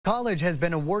College has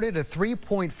been awarded a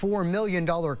 $3.4 million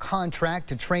contract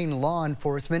to train law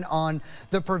enforcement on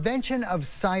the prevention of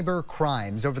cyber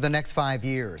crimes over the next 5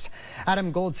 years.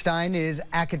 Adam Goldstein is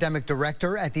academic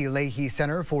director at the Leahy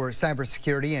Center for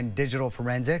Cybersecurity and Digital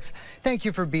Forensics. Thank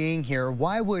you for being here.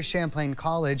 Why was Champlain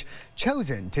College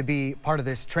chosen to be part of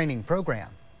this training program?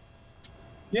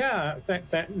 Yeah,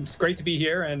 it's great to be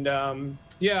here. And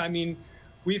yeah, I mean,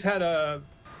 we've had a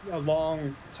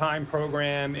long time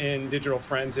program in digital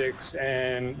forensics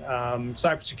and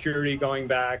cybersecurity going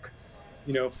back,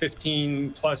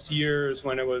 15 plus years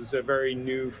when it was a very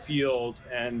new field.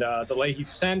 And the Leahy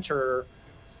Center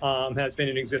has been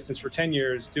in existence for 10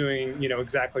 years doing,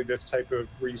 exactly this type of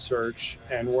research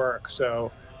and work.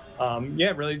 So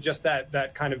yeah, really just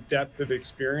that kind of depth of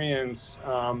experience,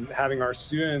 having our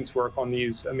students work on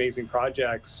these amazing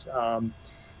projects,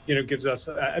 gives us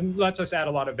and lets us add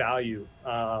a lot of value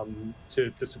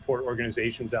to support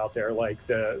organizations out there like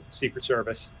the Secret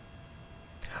Service.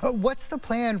 What's the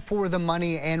plan for the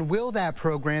money, and will that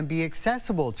program be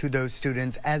accessible to those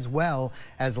students as well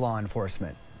as law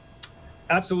enforcement?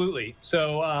 Absolutely.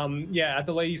 So yeah, at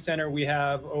the Leahy Center, we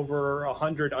have over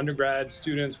 100 undergrad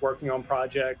students working on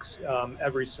projects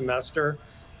every semester.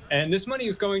 And this money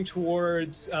is going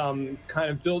towards kind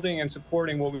of building and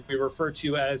supporting what we refer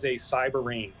to as a cyber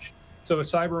range. So a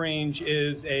cyber range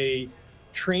is a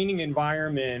training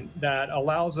environment that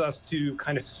allows us to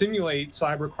kind of simulate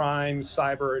cyber crimes,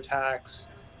 cyber attacks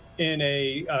in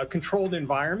a controlled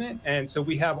environment. And so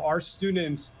we have our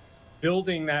students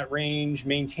building that range,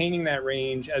 maintaining that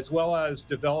range, as well as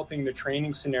developing the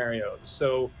training scenarios.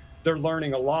 So they're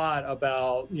learning a lot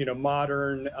about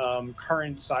modern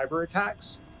current cyber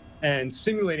attacks and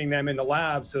simulating them in the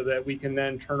lab so that we can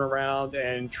then turn around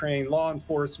and train law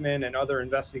enforcement and other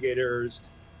investigators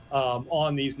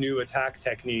on these new attack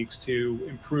techniques to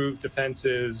improve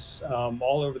defenses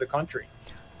all over the country.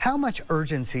 How much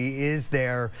urgency is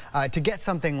there to get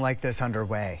something like this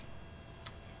underway?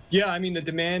 Yeah, I mean, the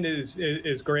demand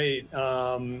is great.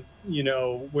 With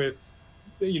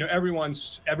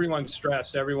everyone's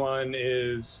stressed. Everyone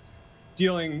is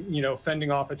dealing,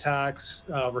 fending off attacks,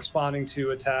 responding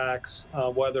to attacks,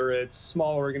 whether it's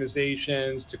small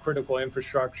organizations to critical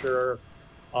infrastructure,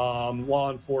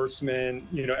 law enforcement.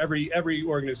 Every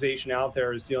organization out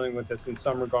there is dealing with this in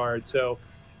some regard. So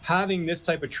having this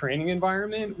type of training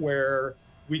environment where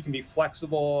we can be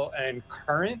flexible and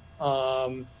current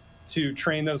to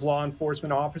train those law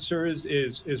enforcement officers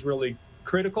is really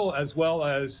critical, as well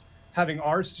as having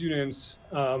our students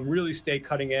really stay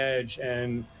cutting edge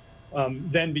and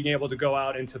then being able to go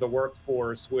out into the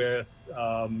workforce with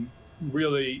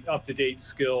really up-to-date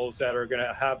skills that are going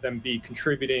to have them be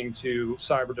contributing to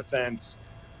cyber defense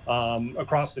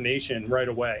across the nation right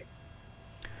away.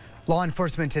 Law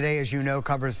enforcement today, as you know,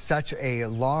 covers such a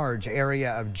large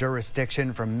area of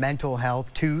jurisdiction, from mental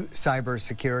health to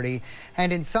cybersecurity.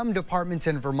 And in some departments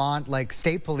in Vermont, like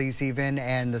state police even,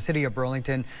 and the city of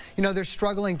Burlington, they're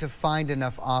struggling to find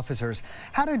enough officers.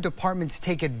 How do departments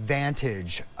take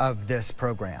advantage of this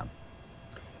program?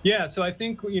 Yeah, so I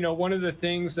think, one of the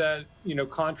things that,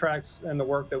 contracts and the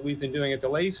work that we've been doing at the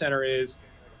Leahy Center is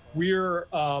we're,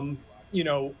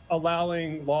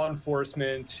 allowing law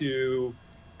enforcement to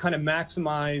kind of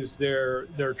maximize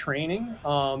their training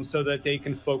so that they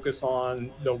can focus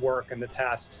on the work and the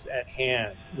tasks at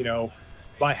hand.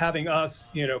 By having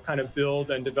us, kind of build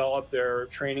and develop their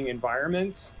training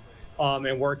environments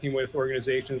and working with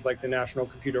organizations like the National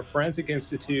Computer Forensic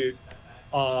Institute,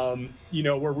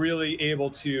 we're really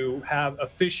able to have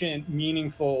efficient,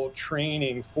 meaningful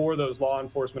training for those law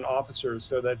enforcement officers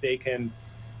so that they can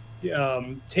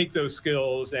take those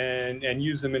skills and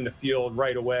use them in the field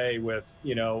right away with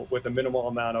a minimal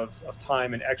amount of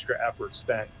time and extra effort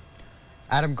spent.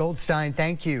 Adam Goldstein,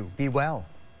 thank you. Be well.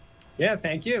 Yeah,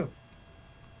 thank you.